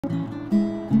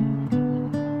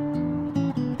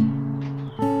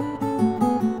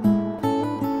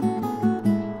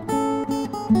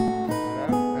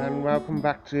welcome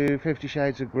back to 50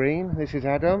 Shades of Green. This is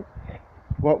Adam.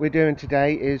 What we're doing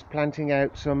today is planting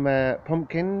out some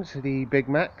pumpkins, the Big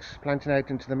Macs, planting out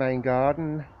into the main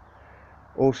garden.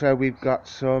 Also we've got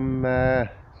some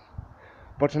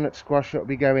butternut squash that will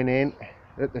be going in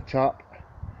at the top,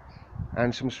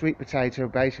 and some sweet potato,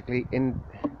 basically in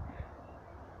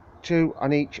two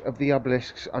on each of the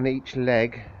obelisks on each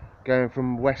leg, going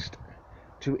from west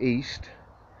to east.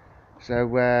 So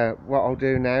what I'll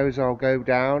do now is I'll go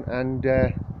down and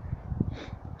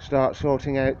start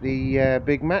sorting out the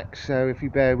Big Macs. So if you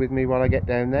bear with me while I get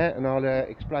down there, and I'll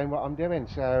explain what I'm doing,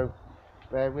 so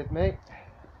bear with me.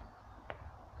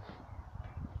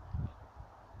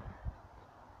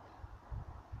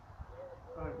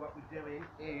 Right, what we're doing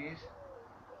is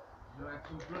we'll add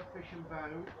some bloodfish and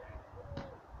bone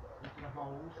into the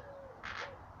holes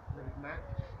for the Big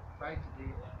Macs. Basically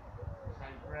it's the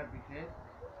same for everything.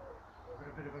 Put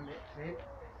a bit of a mix in.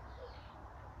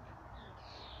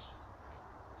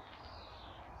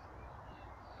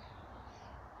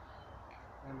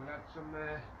 And we'll add some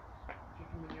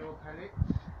chicken manure pellets.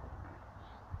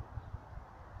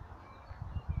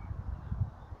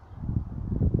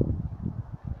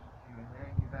 And then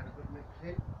give that a good mix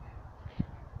in.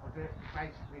 I'll do it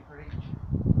basically for each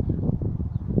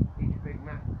Big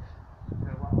Mac. So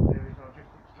what I'll do is I'll just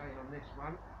explain on this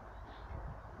one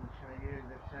and show you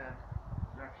that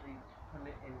we're actually putting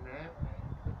it in there.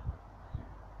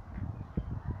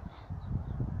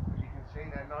 As you can see,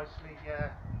 they're nicely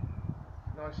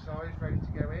nice size, ready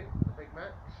to go in, the Big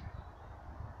Macs.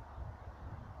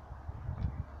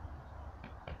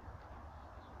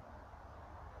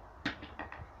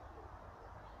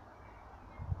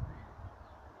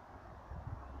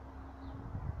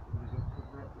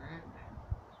 Cover up there.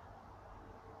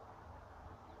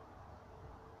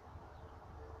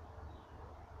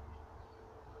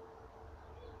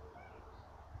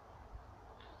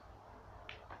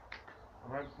 I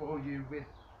won't bore you with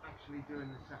actually doing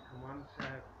the second one, so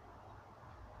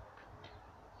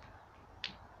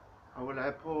I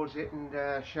will pause it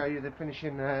and show you the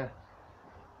finishing,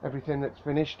 everything that's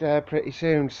finished pretty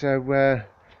soon. So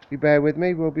if you bear with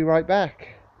me, we'll be right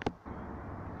back.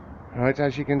 Right,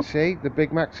 as you can see, the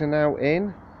Big Macs are now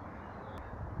in.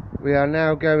 We are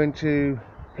now going to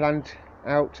plant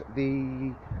out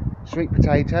the sweet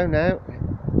potato now.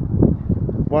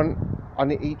 One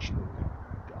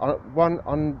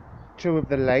on two of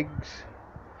the legs,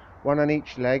 one on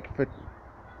each leg for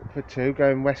two,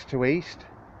 going west to east.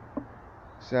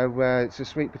 So it's a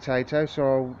sweet potato,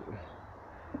 so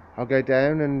I'll go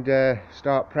down and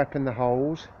start prepping the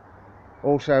holes.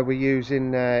 Also we're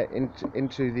using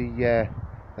into the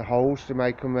holes to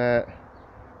make them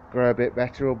grow a bit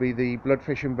better will be the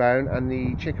bloodfish and bone and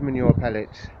the chicken manure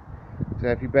pellets. So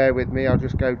if you bear with me, I'll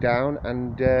just go down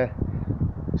and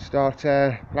start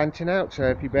planting out. So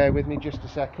if you bear with me just a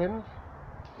second.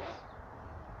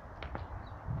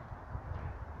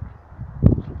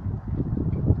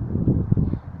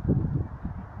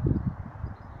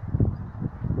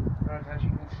 Right, as you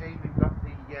can see, we've got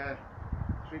the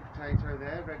sweet potato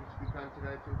there ready to be planted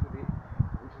out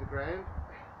into the ground.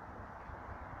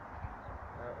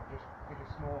 I'll just dig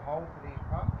a small hole for these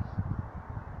pots.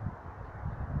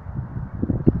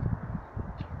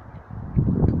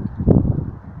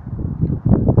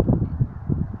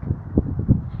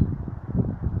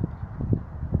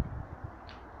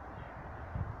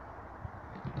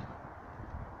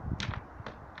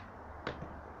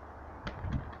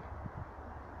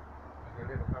 A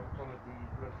little handful of the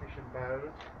bloodfish and bone.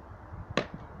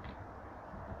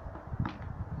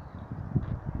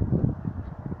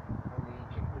 And the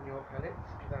chicken manure pellets,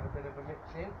 give that a bit of a mix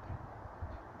in.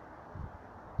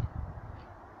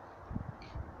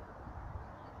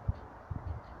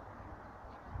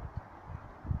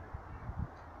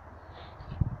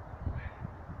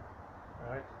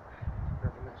 Right,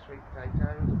 grabbing the sweet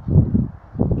potatoes.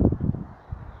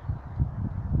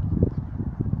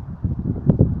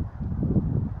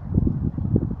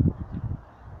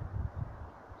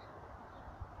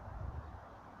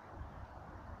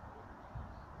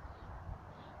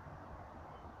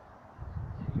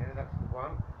 Yeah, that's the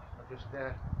one. I'll just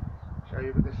show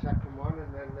you with the second one,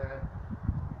 and then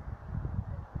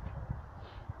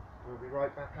we'll be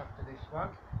right back after this one.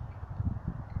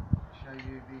 Show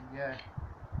you the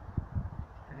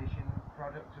finishing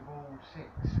product of all 6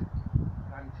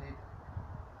 planted.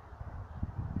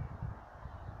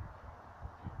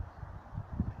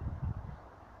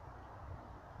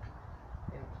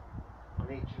 On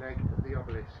each leg of the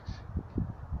obelisks.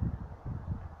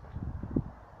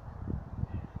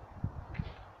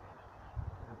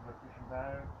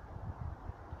 Bone.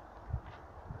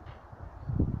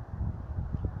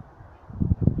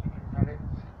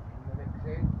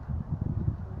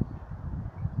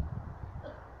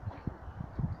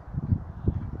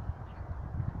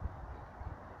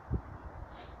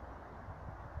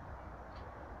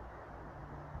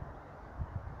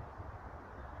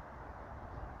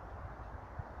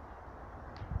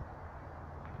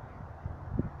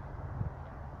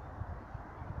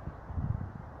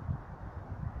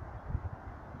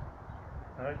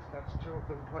 Right, that's two of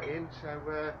them put in,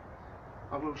 so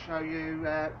I will show you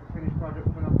the finished product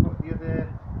when I put the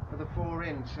other four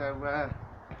in, so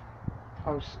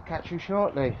I'll catch you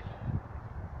shortly.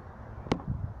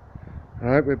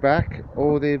 Right, we're back.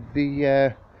 All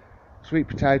the sweet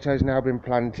potatoes now been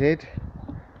planted.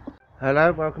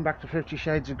 Hello, welcome back to 50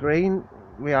 Shades of Green.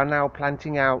 We are now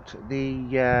planting out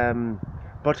the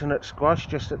butternut squash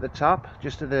just at the top,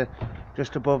 just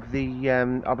above the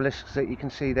obelisks that you can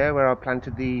see there, where I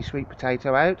planted the sweet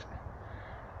potato out.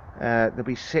 There'll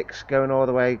be 6 going all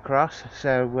the way across,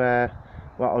 so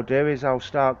what I'll do is I'll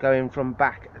start going from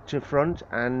back to front,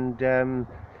 and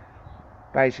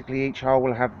basically each hole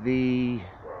will have the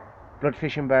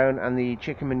bloodfish and bone and the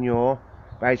chicken manure,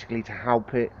 basically to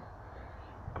help it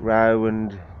grow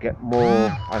and get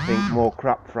more, I think, more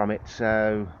crop from it.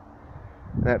 So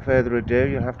without further ado,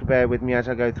 you'll have to bear with me as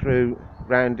I go through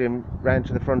round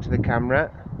to the front of the camera,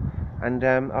 and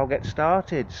I'll get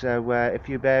started, so if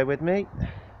you bear with me.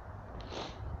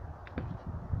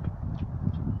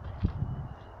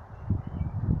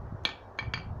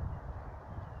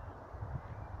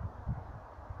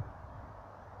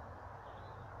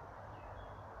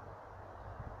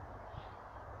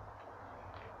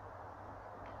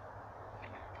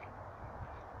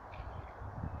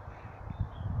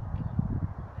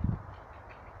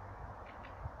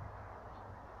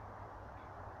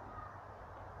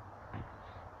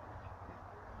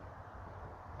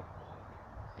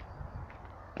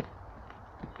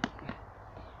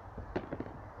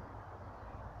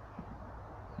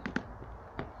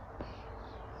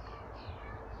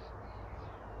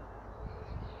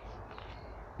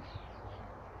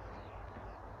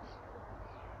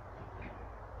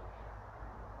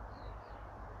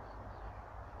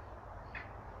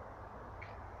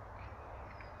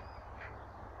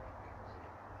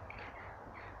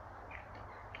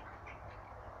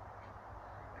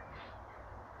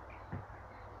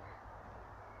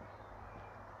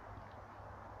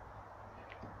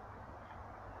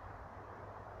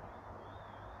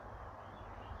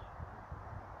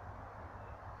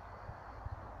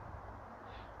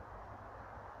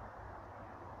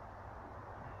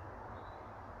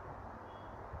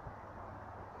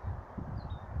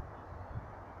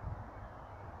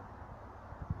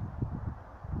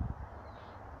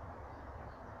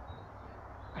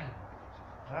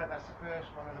 Right, that's the first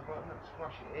one of the butternut,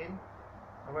 squash it in.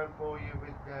 I won't bore you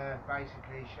with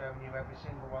basically showing you every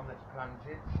single one that's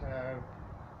planted, so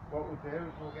what we'll do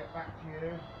is we'll get back to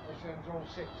you as soon as all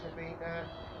 6 have been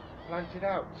planted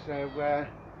out, so we'll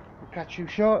catch you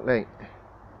shortly.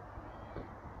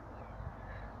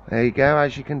 There you go,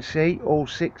 as you can see, all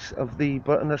 6 of the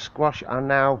butternut squash are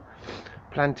now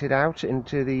planted out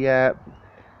into the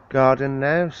garden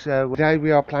now. So today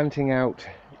we are planting out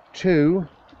 2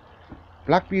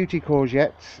 Black Beauty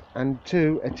courgettes and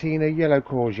 2 Athena yellow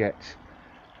courgettes.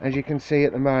 As you can see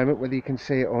at the moment, whether you can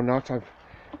see it or not, I've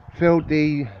filled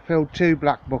 2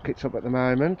 black buckets up at the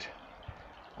moment,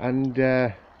 and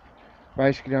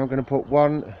basically I'm going to put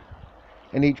 1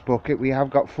 in each bucket. We have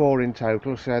got 4 in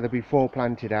total, so there'll be 4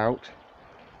 planted out.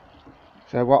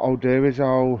 So what I'll do is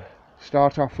I'll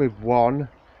start off with 1,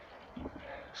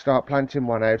 start planting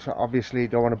 1 out. So obviously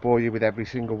don't want to bore you with every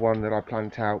single one that I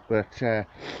plant out, but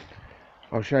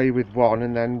I'll show you with 1,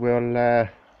 and then we'll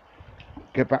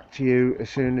get back to you as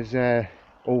soon as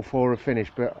all 4 are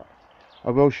finished. But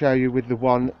I will show you with the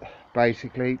 1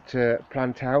 basically to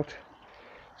plant out.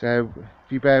 So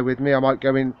if you bear with me, I might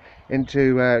go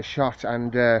into shot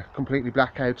and completely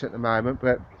black out at the moment,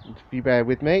 but if you bear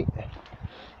with me.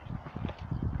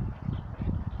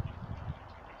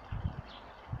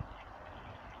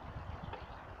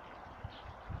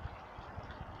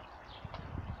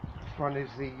 This one is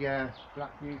the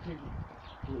Black Beauty,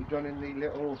 what we've done in the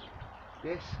little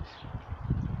discs.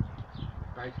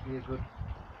 Basically a good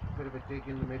bit of a dig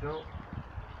in the middle.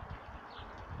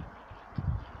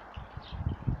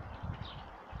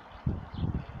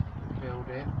 Filled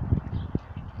in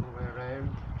all the way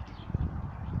around.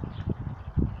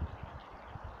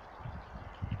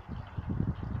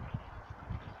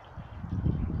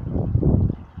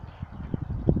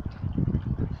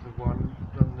 That's the one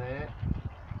done there.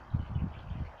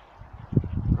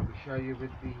 I'll show you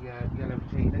with the yellow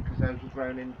Athena, because those were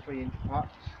grown in 3-inch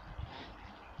pots.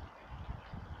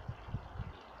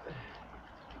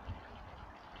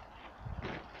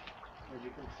 As you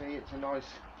can see, it's a nice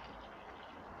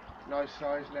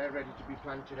size now, ready to be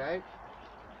planted out.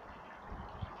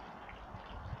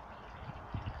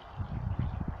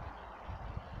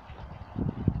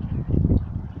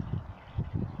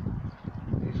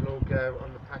 These will all go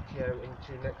on the patio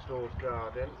into next door's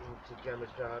garden, into Gemma's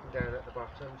garden down at the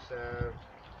bottom. So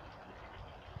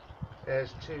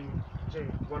There's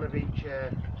one of each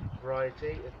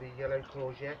variety of the yellow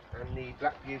courgette and the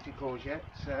black beauty courgette.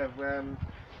 So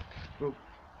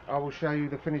I will show you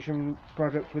the finishing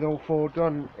product with all four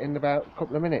done in about a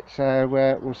couple of minutes. So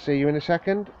we'll see you in a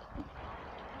second.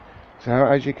 So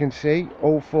as you can see,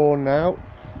 all four now,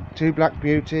 two black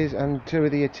beauties and two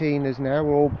of the Atinas now,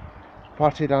 are all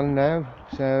potted on now.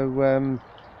 So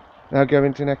they'll go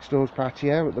into next door's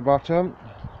patio at the bottom.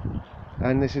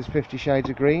 And this is 50 Shades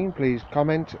of Green. Please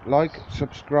comment, like,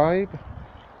 subscribe,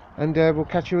 and we'll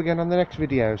catch you again on the next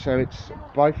video. So it's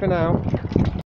bye for now.